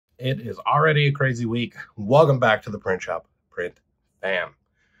It is already a crazy week. Welcome back to the print shop, Print Fam.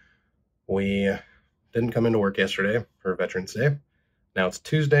 We didn't come into work yesterday for Veterans Day. Now it's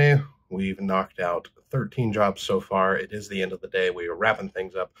Tuesday. We've knocked out 13 jobs so far. It is the end of the day. We are wrapping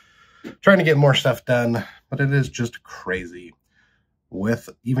things up, trying to get more stuff done, but it is just crazy. With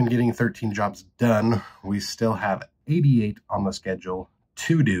even getting 13 jobs done, we still have 88 on the schedule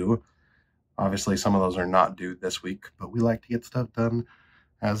to do. Obviously, some of those are not due this week, but we like to get stuff done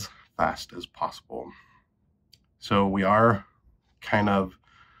as fast as possible. So we are kind of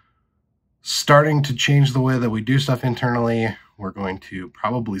starting to change the way that we do stuff internally. We're going to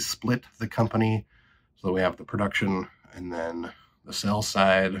probably split the company so that we have the production and then the sales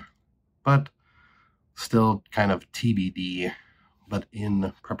side, but still kind of TBD. But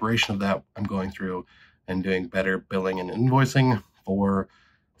in preparation of that, I'm going through and doing better billing and invoicing for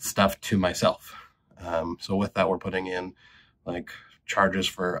stuff to myself. So with that, we're putting in like charges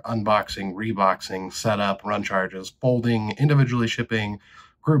for unboxing, reboxing, setup, run charges, folding, individually shipping,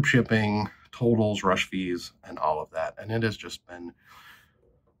 group shipping, totals, rush fees, and all of that. And it has just been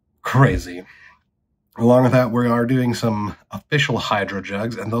crazy. Along with that, we are doing some official hydro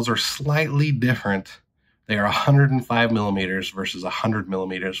jugs, and those are slightly different. They are 105 millimeters versus 100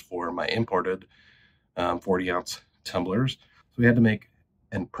 millimeters for my imported 40-ounce tumblers. So we had to make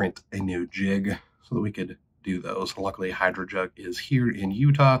and print a new jig so that we could do those. Luckily, Hydro Jug is here in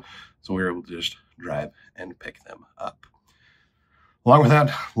Utah, so we were able to just drive and pick them up. Along with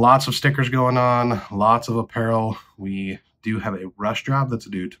that, lots of stickers going on, lots of apparel. We do have a rush job that's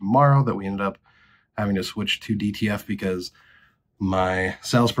due tomorrow that we ended up having to switch to DTF because my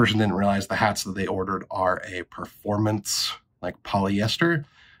salesperson didn't realize the hats that they ordered are a performance like polyester,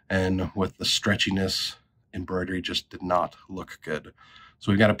 and with the stretchiness, embroidery just did not look good.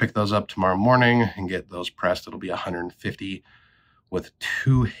 So we've got to pick those up tomorrow morning and get those pressed. It'll be 150 with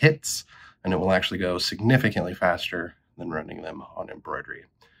 2 hits, and it will actually go significantly faster than running them on embroidery.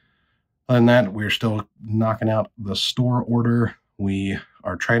 Other than that, we're still knocking out the store order. We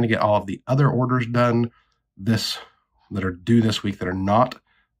are trying to get all of the other orders done that are due this week that are not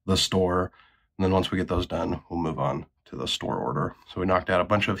the store. And then once we get those done, we'll move on to the store order. So we knocked out a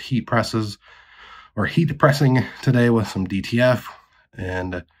bunch of heat presses or heat pressing today with some DTF.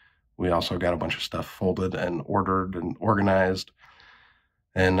 And we also got a bunch of stuff folded and ordered and organized.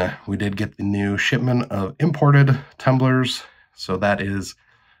 And we did get the new shipment of imported tumblers. So that is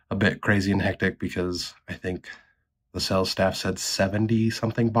a bit crazy and hectic because I think the sales staff said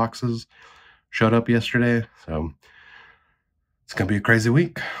 70-something boxes showed up yesterday. So it's going to be a crazy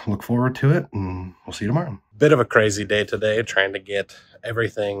week. Look forward to it, and we'll see you tomorrow. Bit of a crazy day today, trying to get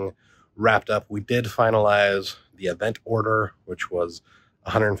everything wrapped up. We did finalize the event order, which was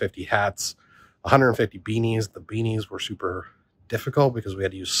 150 hats, 150 beanies. The beanies were super difficult because we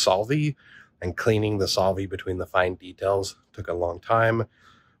had to use solvay, and cleaning the solvay between the fine details took a long time.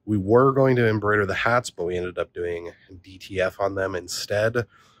 We were going to embroider the hats, but we ended up doing DTF on them instead.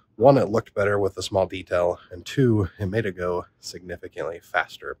 1, it looked better with the small detail, and 2, it made it go significantly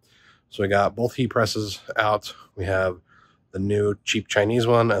faster. So we got both heat presses out. We have the new cheap Chinese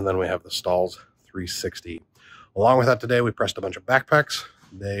one, and then we have the Stahls 360. Along with that today, we pressed a bunch of backpacks.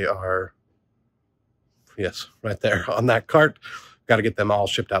 They are, yes, right there on that cart. Got to get them all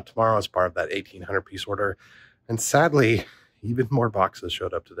shipped out tomorrow as part of that 1,800 piece order. And sadly, even more boxes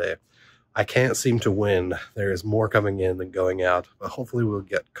showed up today. I can't seem to win. There is more coming in than going out, but hopefully we'll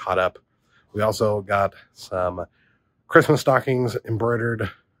get caught up. We also got some Christmas stockings embroidered,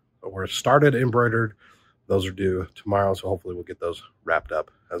 or started embroidered. Those are due tomorrow, so hopefully we'll get those wrapped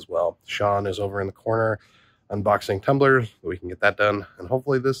up as well. Sean is over in the corner unboxing tumblers, so we can get that done. And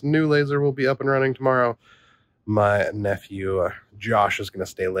hopefully this new laser will be up and running tomorrow. My nephew, Josh, is going to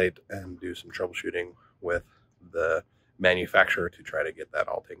stay late and do some troubleshooting with the manufacturer to try to get that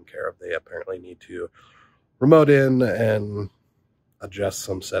all taken care of. They apparently need to remote in and adjust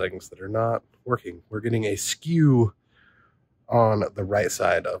some settings that are not working. We're getting a skew on the right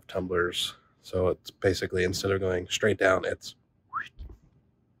side of tumblers. So it's basically, instead of going straight down, it's...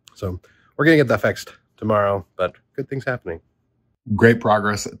 So we're going to get that fixed tomorrow, but good things happening. Great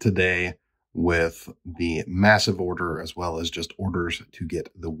progress today with the massive order, as well as just orders to get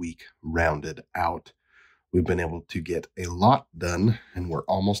the week rounded out. We've been able to get a lot done, and we're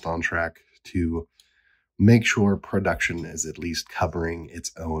almost on track to make sure production is at least covering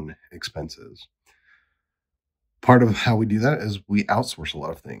its own expenses. Part of how we do that is we outsource a lot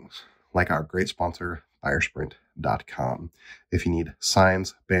of things, like our great sponsor, Firesprint.com. If you need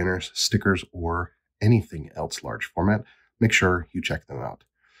signs, banners, stickers, or anything else large format, make sure you check them out.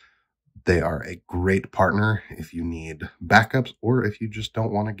 They are a great partner if you need backups or if you just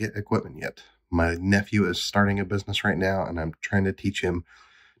don't want to get equipment yet. My nephew is starting a business right now, and I'm trying to teach him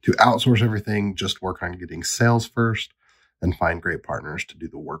to outsource everything, just work on getting sales first, and find great partners to do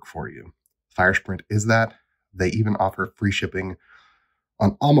the work for you. FireSprint is that. They even offer free shipping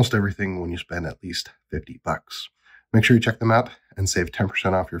on almost everything when you spend at least $50. Make sure you check them out and save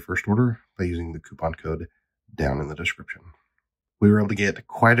 10% off your first order by using the coupon code down in the description. We were able to get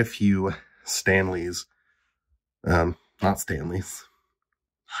quite a few Stanleys, not Stanleys,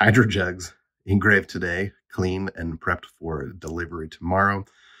 Hydro Jugs engraved today, cleaned and prepped for delivery tomorrow.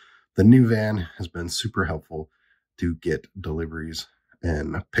 The new van has been super helpful to get deliveries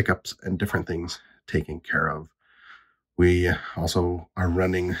and pickups and different things taken care of. We also are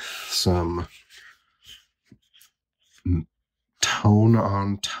running some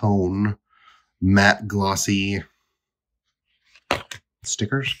tone-on-tone matte glossy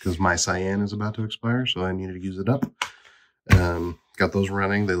stickers because my cyan is about to expire, so I need to use it up. Got those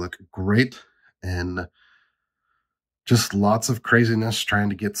running. They look great, and just lots of craziness trying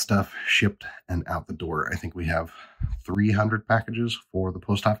to get stuff shipped and out the door. I think we have 300 packages for the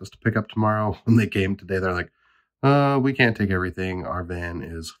post office to pick up tomorrow. When they came today, they're like, we can't take everything. Our van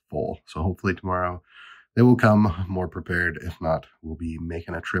is full. So hopefully tomorrow they will come more prepared. If not, we'll be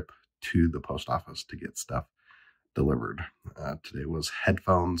making a trip to the post office to get stuff delivered. Today was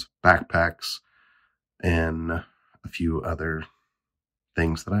headphones, backpacks, and a few other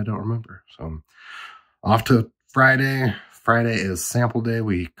things that I don't remember. So off to Friday. Friday is sample day.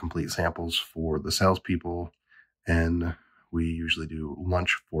 We complete samples for the salespeople, and we usually do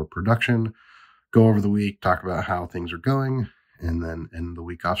lunch for production, go over the week, talk about how things are going, and then end the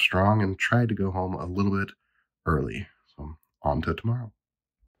week off strong and try to go home a little bit early. So on to tomorrow.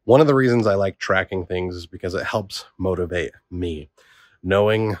 One of the reasons I like tracking things is because it helps motivate me.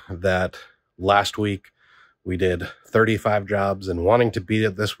 Knowing that last week we did 35 jobs and wanting to beat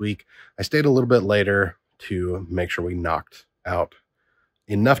it this week, I stayed a little bit later to make sure we knocked out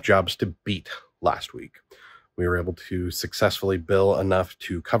enough jobs to beat last week. We were able to successfully bill enough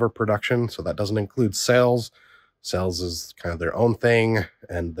to cover production, so that doesn't include sales. Sales is kind of their own thing,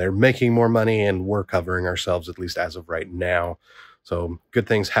 and they're making more money, and we're covering ourselves, at least as of right now. So good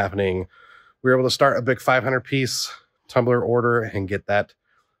things happening. We were able to start a big 500-piece tumbler order and get that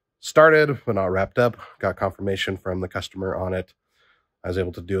started, but not wrapped up. Got confirmation from the customer on it. I was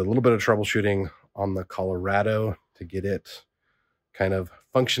able to do a little bit of troubleshooting on the Colorado to get it kind of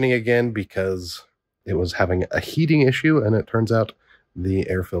functioning again because it was having a heating issue, and it turns out the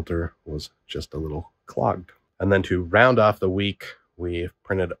air filter was just a little clogged. And then to round off the week, we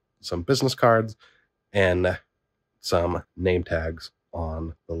printed some business cards and some name tags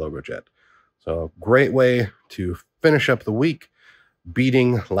on the logo jet. So great way to finish up the week,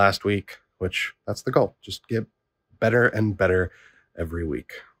 beating last week, which that's the goal. Just get better and better every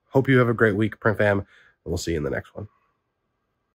week. Hope you have a great week, Print Fam, and we'll see you in the next one.